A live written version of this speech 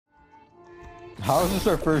How is this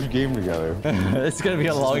our first game together? It's gonna be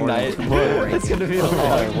a long night. It's gonna be a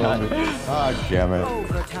long night. Ah, damn it.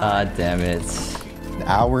 Ah, damn it. An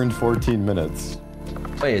hour and 14 minutes.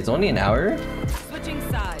 Wait, it's only an hour? Switching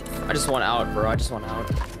sides. I just want out, bro. I just want out.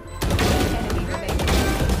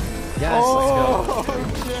 Yes, Oh, let's go.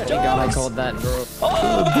 shit. Thank God I called that, bro.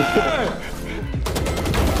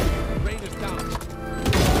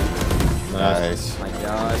 Nice. Oh my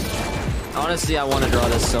God. Honestly, I want to draw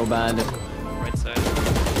this so bad. Right side.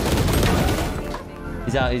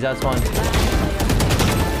 He's out spawn.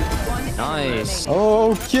 Nice.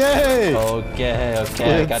 Okay.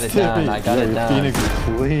 Okay, I got it down. I got it down. Phoenix is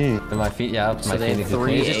clean. My feet, yeah, So my they Phoenix is have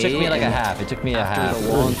clean. It just took me like a 3-8 half. It took me a half. After the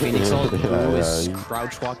wall and Phoenix ult, Yeah, who is yeah.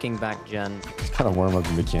 crouch walking back gen. Just kind of warm up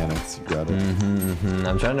the mechanics. You got it.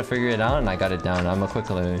 I'm trying to figure it out and I got it down. I'm a quick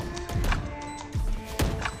learner.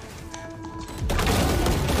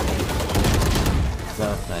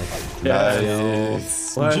 So, nice.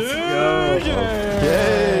 Nice. Let's go.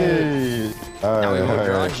 Yay. All Now we right, will all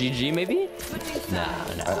draw right. GG maybe?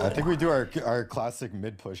 Nah. I think we do our classic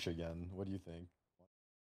mid push again. What do you think?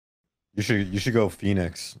 You should go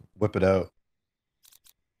Phoenix. Whip it out.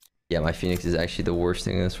 Yeah, my Phoenix is actually the worst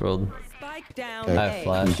thing in this world. Spike down. Okay. I have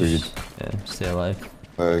flash. Agreed. Yeah, stay alive.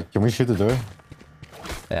 Can we shoot the door?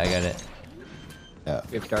 Yeah, I got it. Yeah.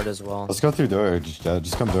 We have guard as well. Let's go through door. Just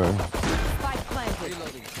come door. Spike planted.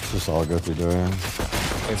 Let's just all go through door. We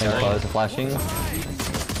have And guard. close flashing.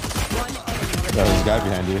 There's a guy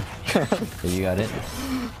behind you. Yeah, you got it.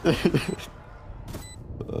 That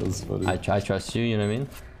was funny. I trust you, you know what I mean?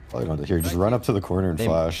 Probably not here. Just run up to the corner and Hey.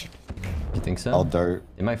 flash. You think so? I'll dart.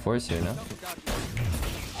 They might force you, no?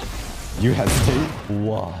 You hesitate?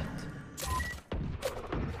 What?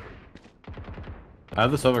 I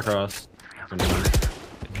have the silver cross. Chamber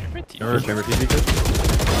team. Remember chamber TP kid?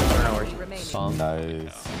 Remaining. Song.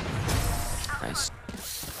 Nice. Nice.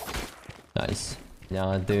 Nice.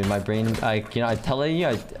 Yeah, dude, my brain, I telling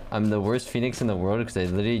you, I'm the worst Phoenix in the world because I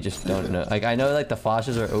literally just don't know. Like, I know like the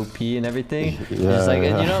flashes are OP and everything. Yeah, Just like,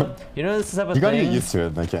 yeah. and you know, this type of You gotta thing. get used to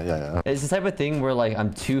it, man. Yeah. It's the type of thing where like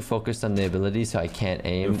I'm too focused on the ability, so I can't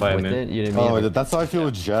aim You're fine, with man. it. You know what I mean? Oh, that's how I feel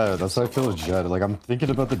with Jet. That's how I feel with Jet. Like, I'm thinking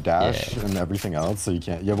about the dash Yeah. and everything else, so you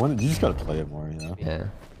can't. Yeah, you just gotta play it more, you know? Yeah.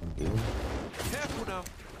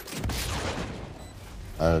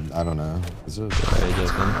 I don't know. Is it? Very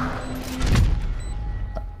open.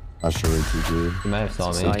 Not sure where TP. You might have saw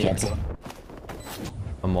me. Saw you. Cancel.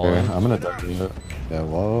 I'm all Here, in. I'm gonna dart you. Yeah,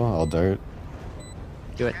 well, I'll dart.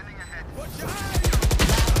 Do it.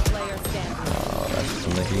 Player standing. Oh, that's so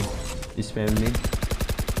lucky. He spammed me.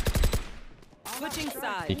 Switching He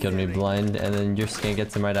sides. killed me blind, and then your skin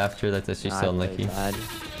gets him right after. That's actually I so played unlucky. bad.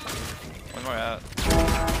 One more out.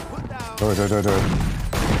 Door.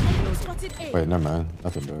 Spotted A. Wait, never mind.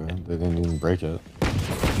 Nothing door. They didn't even break it.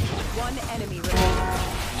 One enemy remaining.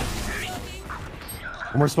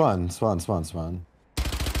 One more spawn. Spawn. 2 mid, 1 spawn.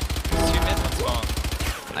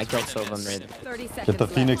 I killed Sova mid. 30 seconds Get the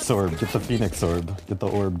left. Phoenix orb. Get the Phoenix orb. Get the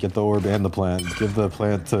orb. Get the orb and the plant. Give the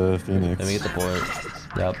plant to Phoenix. Let me get the port.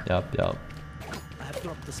 Yep. Yep.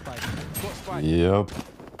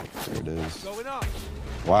 There it is.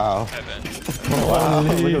 Wow. Heaven. Wow.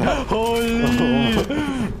 Look at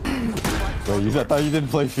that. Wait, I thought you didn't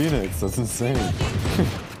play Phoenix. That's insane.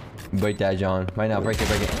 Break that, John. Right now, break it.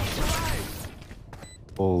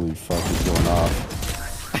 Holy fuck, he's going off.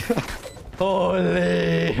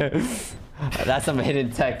 Holy! That's some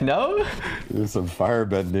hidden tech, no? There's some fire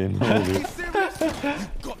bending. Holy.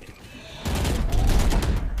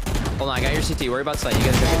 Hold on, I got your CT. Worry about sight. You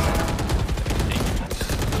guys go get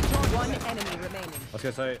sight. One enemy remaining. Let's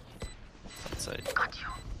get sight. That side.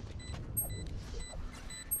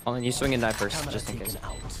 Hold on, you swing and die first, just in case.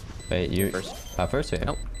 Wait, you First. first? Wait.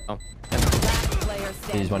 Nope. Oh. Last player Use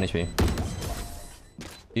standing. 1 HP.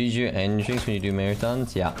 Use your energy drinks when you do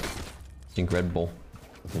marathons? Yeah. It's incredible.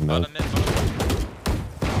 Bottom mid, bottom mid.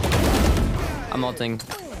 I'm ulting.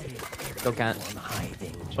 Go cat.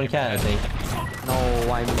 20 cat, I think. No,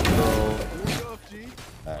 I'm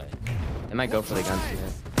bro. They might go for the guns here.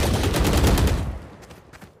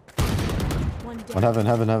 One heaven.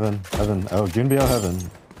 Oh, Junbio heaven.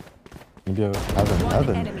 Junbio One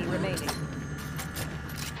heaven. enemy remaining.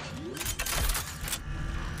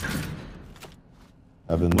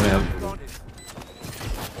 Heaven.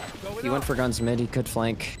 He went for guns mid. He could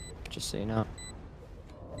flank. Just so you know.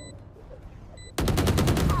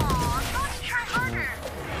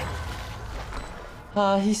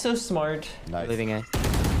 He's so smart. Nice. Leaving A. Ulting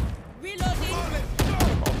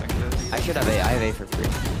this. I should have A. I have A for free.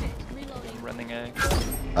 Running A.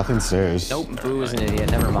 Nothing stairs. Nope. Boo is an idiot.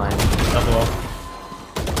 Never mind. Up below.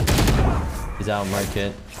 He's out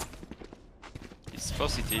market. He's full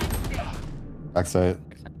CT. Backside.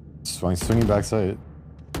 Swinging backside.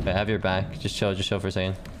 Okay, I have your back. Just chill for a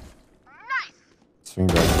second.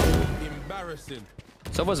 Swinging backside. Embarrassing.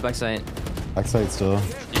 So was backside. Backside still.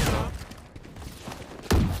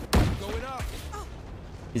 Going up.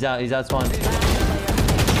 He's out spawn.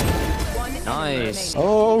 One enemy Nice.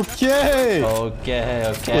 remaining. Okay.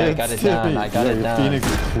 Okay, I got it down. I got it down. Phoenix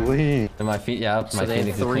is clean. And my feet, yeah, So my they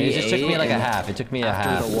Phoenix have is clean. It just took me like a 3-8 half. It took me a half.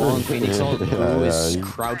 After the wall and Phoenix ult, Yeah, who is you-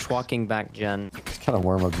 crouch walking back gen. Just kind of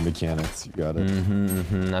warm up the mechanics. You got it.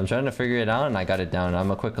 I'm trying to figure it out, and I got it down.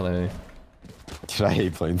 I'm a quick learner. Dude, I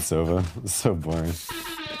hate playing Sova. It's so boring.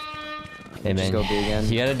 Hey man, go B again.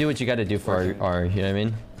 you gotta do what you gotta do for our, you know what I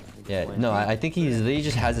mean? Yeah, no, I think he literally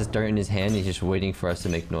just has this dirt in his hand. He's just waiting for us to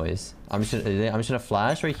make noise. I'm just gonna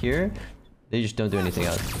flash right here. They just don't do anything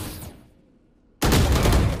else.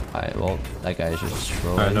 Alright, well, that guy's just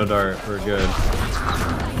trolling. Alright, no dart. We're good.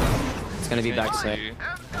 It's gonna be backside.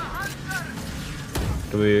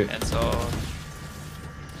 Can we And so.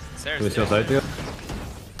 can we steal sight together?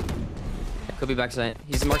 Could be backside.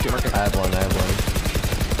 He's market. I have one.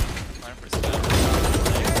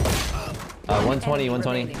 120.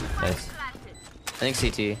 remaining. Nice. I think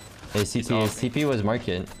CT. Hey, CP was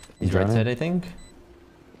market. He's He's right running? side, I think.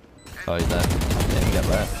 Oh, he's left. Yeah, he got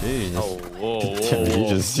left.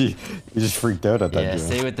 Jesus. You just freaked out at that. Yeah, dude.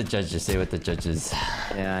 stay with the judges. Stay with the judges.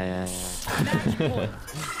 Yeah.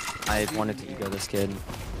 I wanted to ego this kid.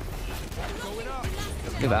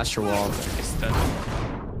 We have Astro Wall. He's dead.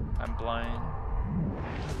 I'm blind.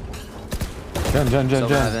 Gen.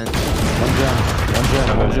 Silver Heaven.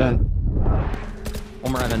 One gen.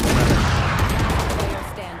 One more Heaven. Player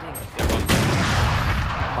standing.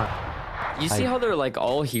 You see how they're like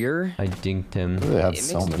all here? I dinked him. They have It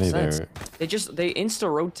so makes no many sense. there. They insta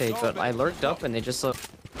rotate, but I lurked up and they just look.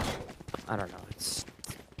 I don't know. It's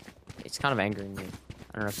kind of angering me.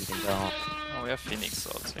 I don't know if you can tell. Oh, we have Phoenix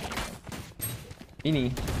ults.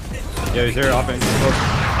 Beanie. Yeah, he's here offing.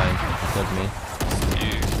 Fine. Killed me.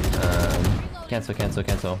 Dude.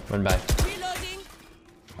 Cancel. Run back.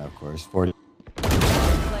 Of course, 40.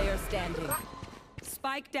 Player standing.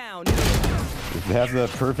 Spike down. They have the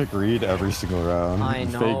perfect read every single round. I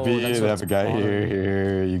know, Fake B, that's they have what's a guy bothering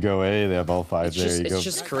here. You go A, they have all five It's there. just, You go. it's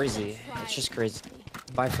just crazy. It's just crazy.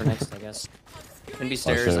 Bye for next, I guess. Can be Oh,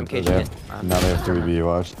 stairs. shit, I'm they caging have- it. Now they have 3B.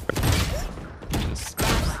 Watch. Just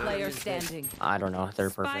Player standing. I don't know. They're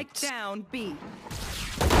Spike perfect. down B.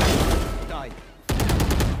 Die.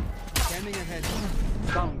 Scanning ahead.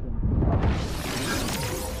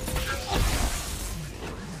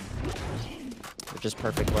 They're just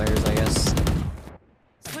perfect players, I guess.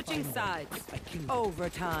 Switching sides.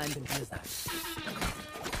 Overtime.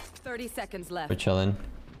 30 seconds left. We're chilling.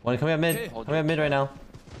 Wanna come here mid? Come here mid right now.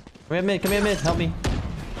 Come here mid. Help me.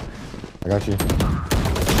 I got you.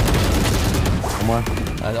 One more.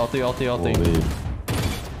 All three. Holy.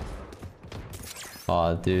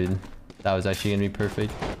 Aw, dude. That was actually gonna be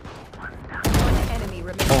perfect. One enemy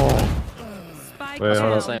remaining. Oh, Spike Wait,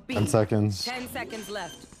 hold down on. B. 10 seconds. 10 seconds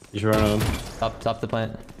left. You should run on him. Stop the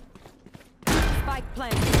plant. Spike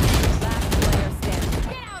planted. Last player standing.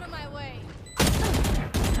 Get out of my way.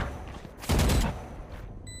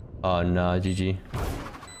 Oh no, GG.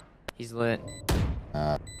 He's lit.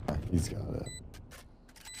 He's got it.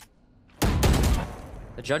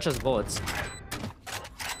 The judge has bullets.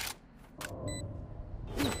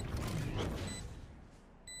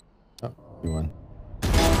 Oh, you won.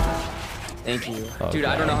 Thank you. Oh, Dude,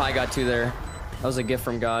 I don't know God. how I got two there. That was a gift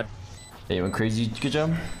from God. Hey, you went crazy. Good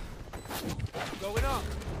job. Going up.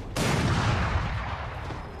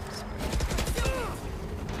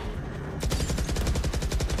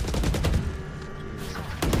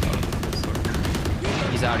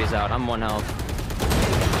 He's out. I'm one health.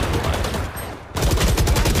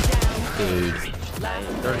 Dude.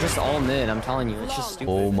 They're just all mid. I'm telling you, it's just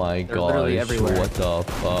stupid. Oh my They're literally gosh. everywhere. What the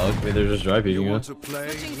fuck? Wait, they're just dry peeking us. To play.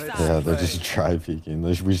 Switching Yeah, sides. they're just try peeking.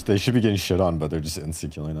 They should be getting shit on, but they're just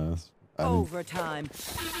insta killing us. Overtime.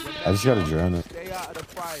 I just gotta drown it. Stay out of the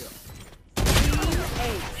fire. Team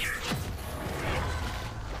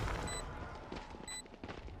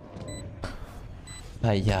 8.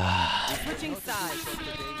 Hiya. Switching sides.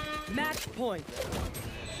 Match point.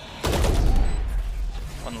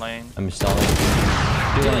 one lane. I'm stalling.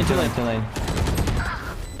 Two lane.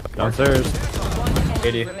 Downstairs. One enemy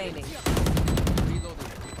 80. remaining.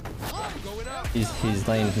 He's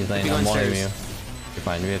lane. I'm going warning you. stairs. You're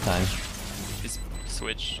fine. We have time. He's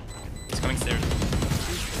switch. He's coming stairs.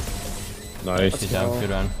 Nice. Good job. Good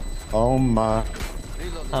run. Oh my.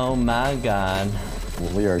 Oh my god.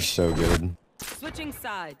 We are so good. Switching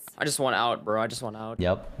sides. I just want out, bro. I just want out.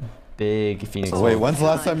 Yep. Big Phoenix. Wait, when's the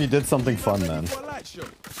last time you did something fun, man? For a light show.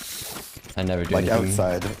 I never do Like anything.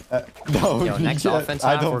 outside? No, Yo, next yeah, offense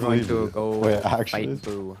I half, don't we're going believe to you. go Wait, actually? fight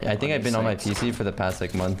Boo. Yeah, I think I've been on my PC for the past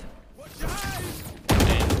like month.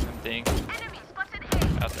 Ding.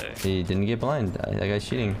 Out there. He didn't get blind. That guy's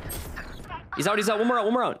cheating. He's out. He's out. One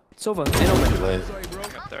more out. Sova. Stay open. Too late.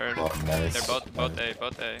 Got third. Oh, nice. They're both A,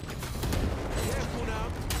 both A. Careful now.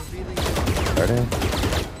 Revealing Starting.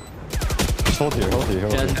 Just hold here, hold here,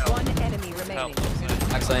 hold Jen. here. One enemy remaining. Help.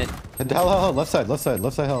 Backside. And hell, left side, left side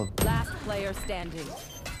held. Last player standing.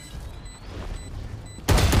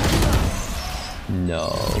 No.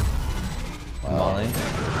 Molly.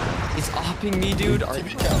 He's opping me, dude. Are you...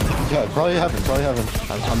 Yeah, probably heaven, probably heaven.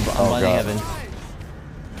 I'm Oh, blinding God. Evan.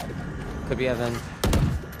 Could be Evan.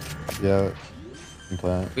 Yeah.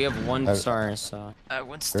 Implant. We have one I- star, so.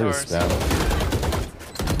 One Very star. spam.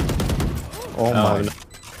 Oh my.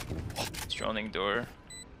 Droning door.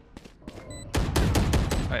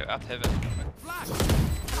 Wait, up heaven.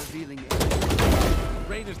 revealing it.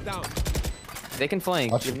 Rain is down. They can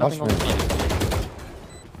flank. Watch- You have nothing watch on me. flank.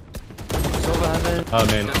 Sova Evan. Oh,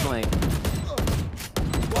 man. Just flank.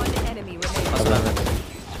 One enemy remaining. Also Evan.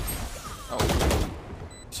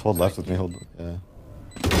 Just hold left with me, hold. Yeah.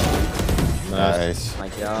 Nice. Nice. Oh my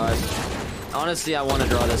god. Honestly, I want to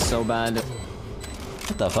draw this so bad.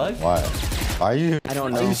 What the fuck? Why? Why are you? I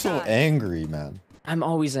don't Why are know. you so angry, man? I'm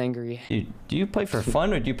always angry Dude, do you play for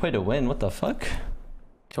fun or do you play to win? What the fuck?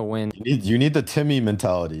 to win. You need the Timmy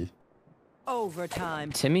mentality.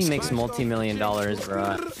 Overtime. Timmy makes multi-million-dollars,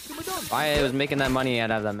 bro. If I was making that money, I'd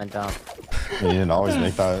have that mentality. You didn't always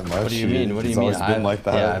make that much. What do you mean? What do you He's mean? always been like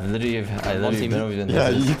that. Yeah, I've literally been always been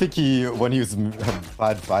Yeah, this. you think when he was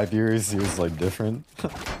had 5 years, he was like different?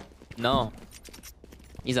 No.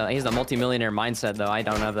 He's a multi-millionaire mindset, though. I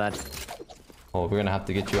don't have that. Oh, we're gonna have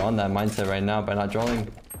to get you on that mindset right now by not drawing.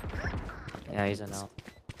 Yeah, he's a no.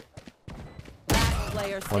 Last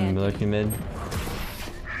player One standing. lurking mid.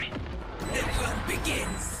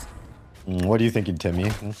 What are you thinking, Timmy?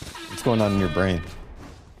 What's going on in your brain?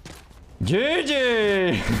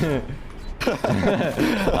 GG!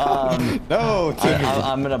 No, Timmy.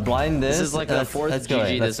 I'm gonna blind this. This is like the fourth let's go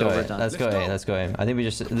GG A, let's this go A, overtime. Let's go A, let's go A. I think we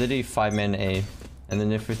just literally 5-man A. And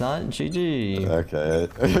then if it's not, GG. Okay,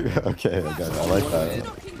 okay, I like that.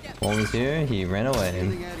 One was here, he ran away.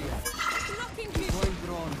 Revealing area. Deploying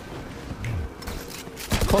drone.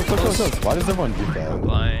 Close. Why does everyone do that?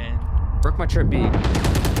 Blind. Broke my trip B. Can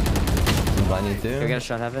I'm blinding I too. get a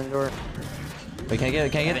shot heaven door? Wait, can I get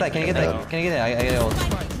that? Can I get that? Can I get it? I get it.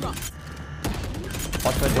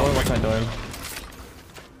 Watch my door, watch my door.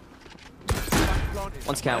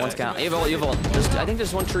 One's count. You have ult. I think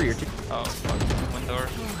there's one tree or two. Oh, fuck. One door.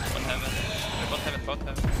 One heaven. Both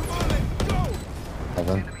heaven.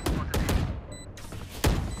 Heaven.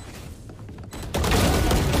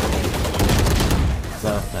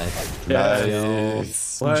 No, nice.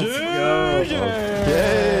 Nice. Let's go.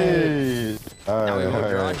 Yay! Now we will draw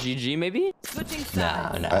Alright. GG maybe? Switching Nah,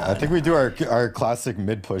 sides. nah. I think we do our classic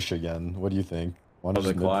mid push again. What do you think? Want to The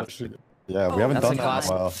just mid push? classic. Yeah, we haven't That's done a that in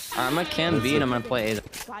a while. Alright, I'm gonna cam B and I'm gonna play A.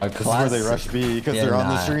 Our This is where they rush B because they're on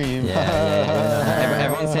the stream. Yeah.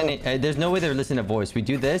 Everyone's sending. There's no way they're listening to voice. We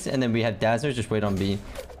do this, and then we have dazzlers just wait on B.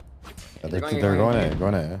 Yeah, They're going they're A.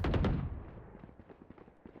 going A.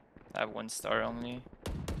 I have one star only.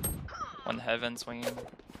 One heaven swinging.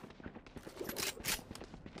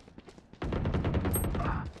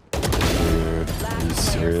 Dude, Last are you player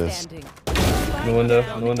serious? standing. No window.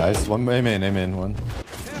 No window. Nice. One amen, one.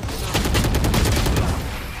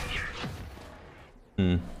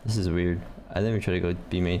 This is weird. I think we try to go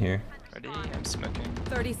B main here. Ready? I'm smoking.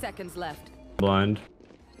 30 seconds left. Blind.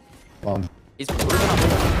 He's I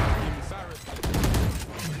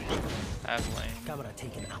have lane.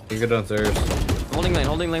 You go downstairs. holding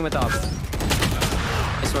lane with ops.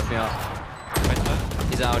 He swept me off. Wait, what?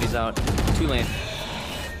 He's out. 2 lane.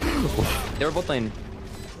 They were both lane.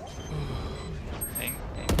 Ping.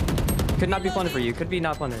 Could not be plundered for you. Could be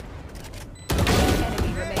not plundered.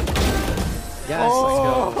 Enemy remaining. Yes, let's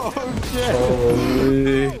go.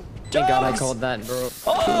 Holy. Thank God I called that, bro.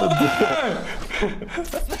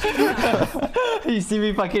 You see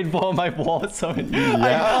me fucking blow my wall so many.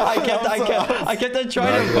 Yeah. I kept on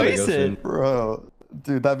trying to place it. Bro,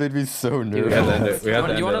 dude, that made me so Dude, nervous. We have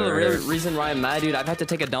to you want to end know it the right real reason why I'm mad, dude? I've had to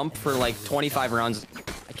take a dump for like 25 rounds.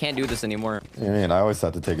 I can't do this anymore. I mean, I always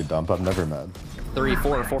have to take a dump. I'm never mad. 3,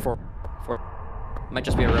 4. Might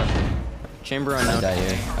just be a rough. Chamber I unknown. die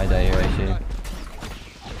here actually.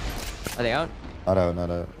 Are they out? Not out.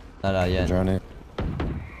 Not out yet. Journey.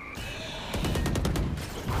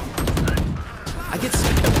 get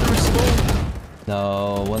through slow.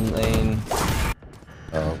 No, one lane.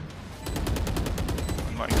 Oh.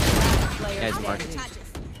 Mark. Guys, Mark.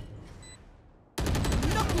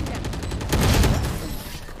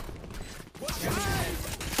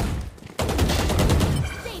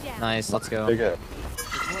 Nice, let's go. Big hit.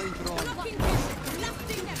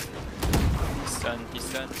 He's done.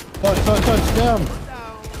 He's done. Touch, damn.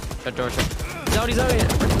 Shut door, shut. He's out, he's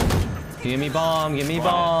out. Give me bomb, give me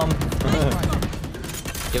bomb.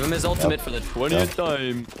 Give him his ultimate for the 20th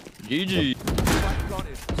time. GG.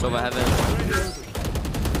 Sova heaven.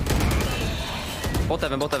 Both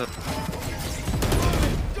heaven, both heaven.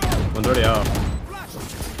 One's already out.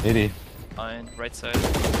 80. Fine. Right side.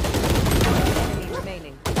 Enemy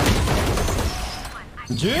remaining.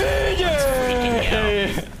 GG!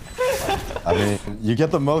 I mean, you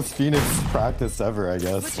get the most Phoenix practice ever, I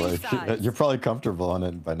guess. Switching Like, sides. you're probably comfortable on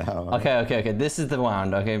it by now. Okay. This is the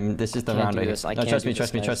round. Okay, this is the Can't round. do Okay. this. I No, can't trust do me, this,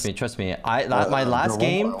 trust me, guys. trust me, trust me. My last one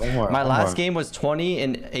game, more, my one last more. game was 20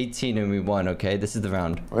 and 18 and we won. Okay, this is the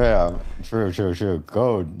round. Yeah, true.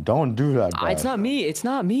 Go. Don't do that, bro. It's not me, it's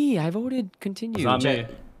not me. I voted continue. It's not me.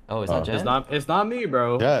 Oh, is that Jet? It's not me,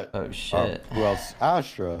 bro. Yeah. Oh shit. Who else?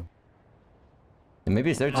 Astra. And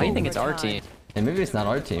maybe it's their Why do you team. think it's our team? And maybe it's not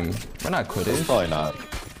our team. We're not quitters. Probably not.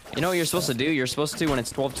 You know what you're supposed to do? You're supposed to, when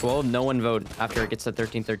it's 12-12, no one vote after it gets to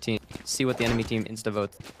 13-13. See what the enemy team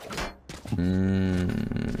insta-votes.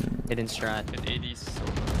 Hidden strat. At 80s.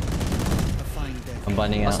 I'm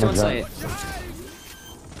blinding Let's out. do on site.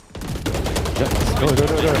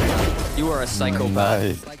 Go. You are a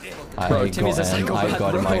psychopath. Nice. Bro, Timmy's a psychopath, I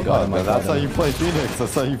got him, bro. I got him, I But that's got how you him. play Phoenix.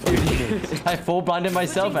 That's how you play Phoenix. I full blinded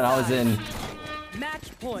myself and I was in.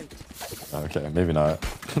 Match point. Okay, maybe not.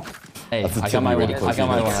 Hey, That's a I got my Timmy one. way to play I got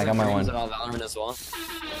my Phoenix. one. I got my Dreams one. about Valorant as well.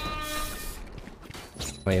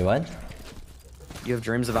 Wait, what? You have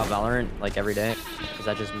dreams about Valorant like every day? Is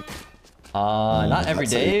that just Not every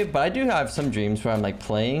that's day, but I do have some dreams where I'm like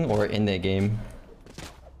playing or in the game.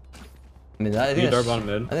 I mean, I think You dark that's, bottom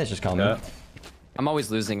mid. I think it's just common. Yeah. I'm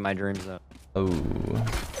always losing my dreams though. Oh,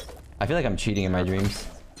 I feel like I'm cheating in my dreams.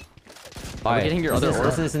 Alright, getting your other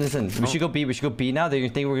orb? listen. We should go B. We should go B now. They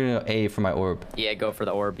think we're gonna go A for my orb. Yeah, go for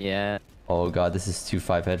the orb, yeah. Oh god, this is too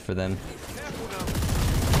 5-head for them.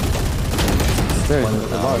 Stairs.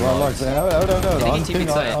 One- Lock. No. Taking On TP ping,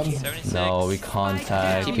 side. on- 76. No, we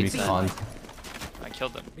contact. TP We side. con. I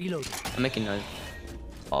killed him. I'm making noise.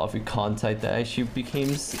 Oh, if we contact, that actually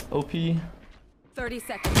becomes OP. 30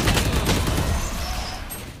 seconds.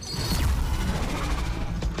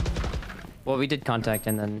 Well, we did contact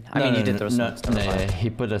and then I mean you did throw some stuff. yeah, he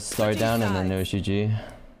put a star down and then there was GG.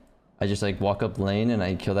 I just like walk up lane and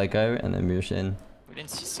I kill that guy and then rush in. We didn't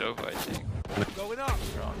see Sova, I think. Going up.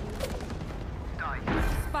 Wrong.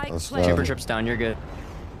 Spike Let's planted. Super trips down, you're good.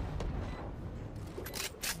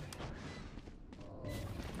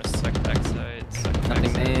 Let's suck backside. Suck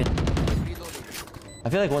Nothing backside. made. I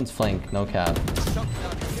feel like one's flank, no cap.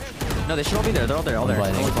 No, they should all be there. They're all there. All I'm there.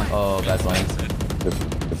 blinding. Only flank. Oh, bad blind. Good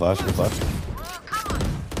flash.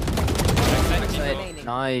 Remaining.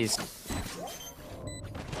 Nice.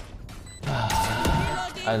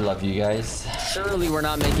 I love you guys. Surely we're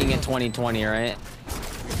not making it 2020, right?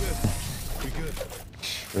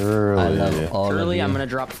 I love Surely. all of Surely you. I'm gonna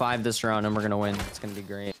drop 5 this round and we're gonna win. It's gonna be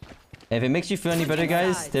great. If it makes you feel any better,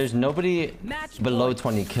 guys, there's nobody Match below point.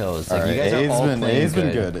 20 kills. Like, Alright, you guys are all playing A's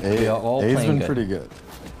been good. good. We are all A's playing been good. pretty good.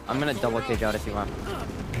 I'm gonna double cage out if you want.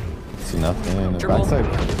 See nothing. Triple.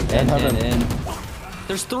 Backside. In.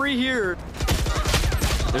 There's 3 here.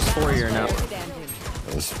 There's 4 here now. Standing.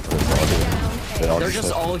 They're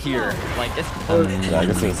just all here. Like, it's Yeah, I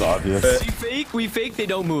guess it was obvious. we fake, they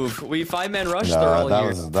don't move. We 5-man rush, they're Yeah, all that here.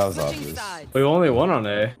 was Switching obvious. sides. We only won on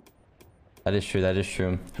A. That is true. That is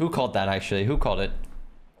true. Who called that actually? Who called it?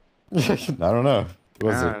 I don't know. Who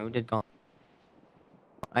was it? Who did call?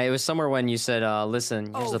 It was somewhere when you said,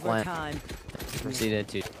 listen, here's the plan. Overtime. Proceeded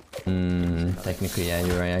to. Technically, yeah,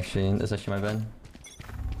 you're right. Actually, that's actually my bad.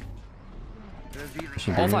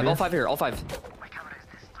 Pushing All B, 5, maybe? all 5 here, all 5.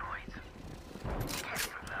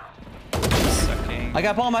 Sucking. I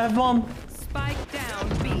got bomb. I have bomb. Spike down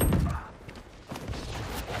B.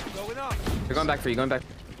 Going up. They're going back for you, going back.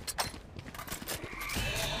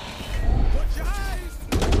 Watch your eyes.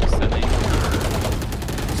 Stunning.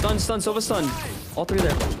 Stun, Sova stun. All 3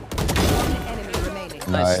 there. One enemy remaining. Nice,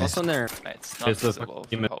 Nice. last one there. Right, it's not It's the visible.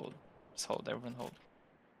 fucking- Hold. Just hold. Everyone hold.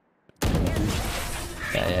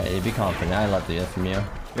 Yeah, you be confident. I love you from you.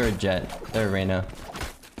 You're a jet. They're a Reyna.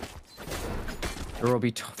 There will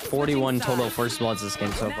be 41 total first bloods this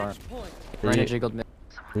game so far. Match point. Reyna jiggled mid.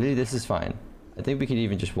 Really, this is fine. I think we could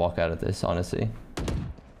even just walk out of this, honestly.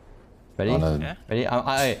 Ready? Yeah.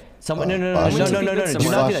 Ready? Someone. No. Do flash. not do that.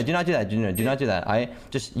 Flash. Do not do that. Do not do that.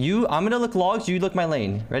 Just you. I'm gonna look logs. You look my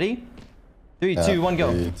lane. Ready? 3, 2, 1,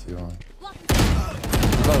 go. 3, 2, 1.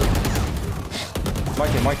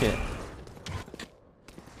 Go. Mark it.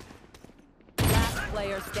 Last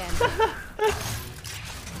player standing.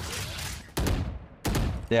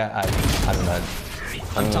 Yeah, I don't know.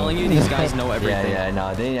 I'm telling you, these guys know everything. Yeah,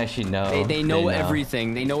 no, they actually know. They know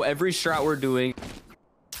everything. They know every strat we're doing.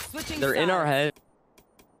 Switching They're in our sides. head.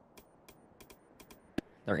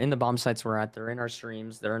 They're in the bomb sites we're at. They're in our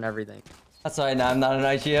streams. They're in everything. That's why I'm not an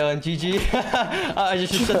IGL and GG. I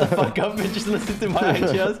just should shut the fuck up and just listen to my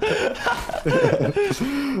IGLs.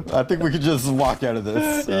 I think we could just walk out of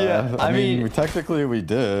this. Yeah, I mean, technically we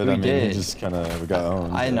did. we I mean, did. we just kind of got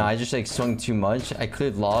owned. I know, I just like swung too much. I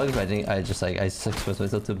cleared logs, but I think I just like I exposed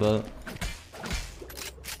myself to boat.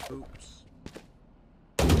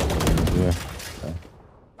 Yeah.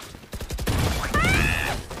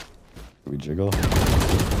 We jiggle.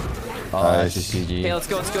 Oh, Nice. that's just GG. Okay, let's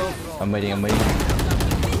go. I'm waiting. I'm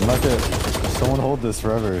not gonna. Someone hold this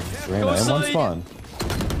forever. It's Reyna. Go I'm on side. spawn.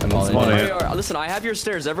 I'm all Spawn in. it. Alright, listen, I have your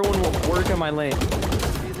stairs. Everyone will work in my lane.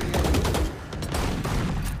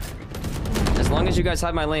 As long as you guys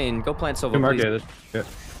have my lane, go plant Sova, Mark please. it.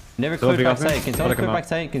 Never So if cleared you back got me, side. Can someone I'll clear come back out.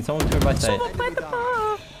 side? Can someone clear back side? They're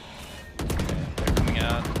coming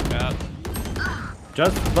out.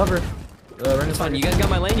 Just love her. It's fine. You guys got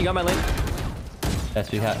my lane? You got my lane? Yes,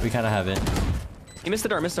 we kind of have it. He missed the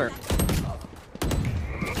dart. He's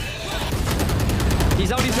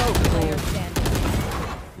out. Player standing.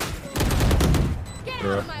 Get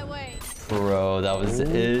out of my way. Bro, that was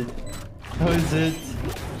it. That was it.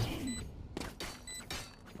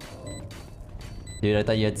 Dude, I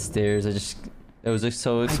thought you had stairs. It was like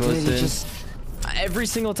so explosive. Every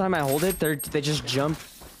single time I hold it, they just jump.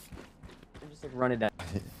 They just like run it down.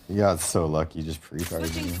 You got so lucky, just pre-charging.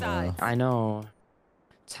 Switching sides. I know.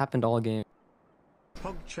 It's happened all game.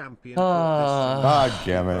 Pog champion. Ah,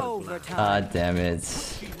 damn it. Overtime. Ah, damn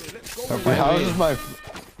it. Wait,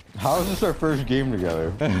 how is this our first game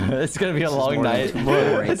together? It's gonna be a long night.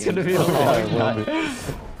 boring. It's gonna be a Yeah, long it will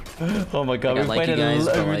night. Oh my god, I we like played you guys,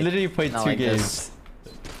 but, we like, literally played not 2 like games. this.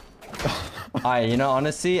 Alright, you know,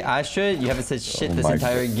 honestly, Astra, you haven't said shit Oh this my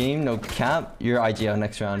entire God. game. No cap. You're IGL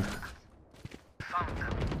next round.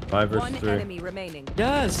 5 versus One 3. enemy remaining.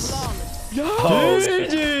 Yes.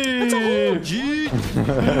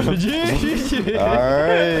 GG!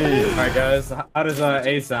 Alright. Alright, guys. How does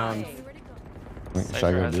A sound? Should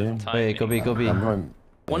I go has B? a time Wait, go B, go B. I'm going.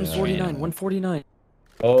 149. 149.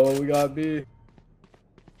 Oh, we got B.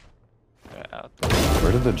 They're out.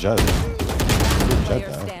 Where did the jet? Player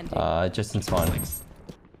down. standing. Just in spawn.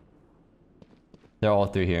 They're all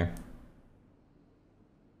through here.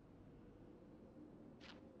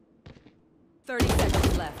 30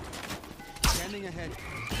 seconds left. Standing ahead.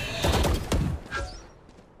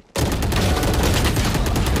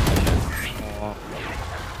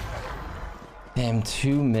 Damn,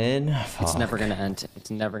 2 mid. It's Fuck. never gonna end. It's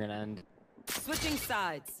never gonna end. Switching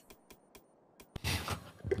sides.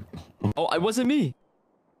 Oh, it wasn't me.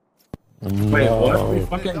 Wait, what? No. We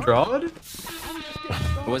fucking drawed?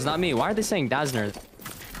 It was not me. Why are they saying Dazner?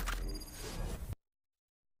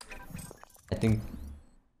 I think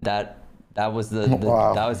that was the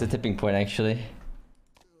Wow. that was the tipping point actually.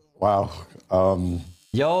 Wow.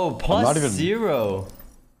 Yo, plus not even- 0.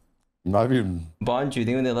 Not even. Bond you,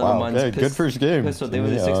 they were 11 Wow. months. Hey, good first game. Pistol, they were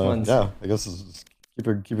the 6 Yeah, months. Yeah, I guess it's,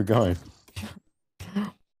 keep it going.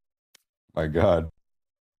 My God.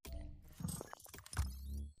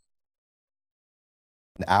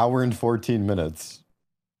 An hour and 14 minutes.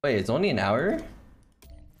 Wait, it's only an hour?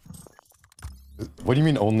 What do you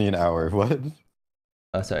mean only an hour? What?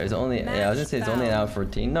 Oh, sorry, it's only. Yeah, I was gonna say it's only an hour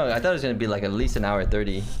 14. No, I thought it was gonna be like at least an hour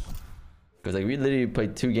 30. Because like we literally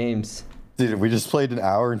played 2 games. Dude, we just played an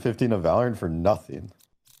hour and 15 of Valorant for nothing.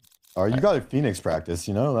 Oh, you got a Phoenix practice,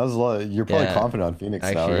 you know? That was a lot. You're probably Yeah. confident on Phoenix now,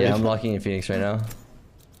 Actually, right? yeah, I'm locking in Phoenix right now.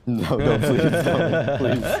 No, please, no,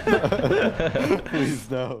 please. Please,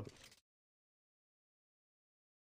 no.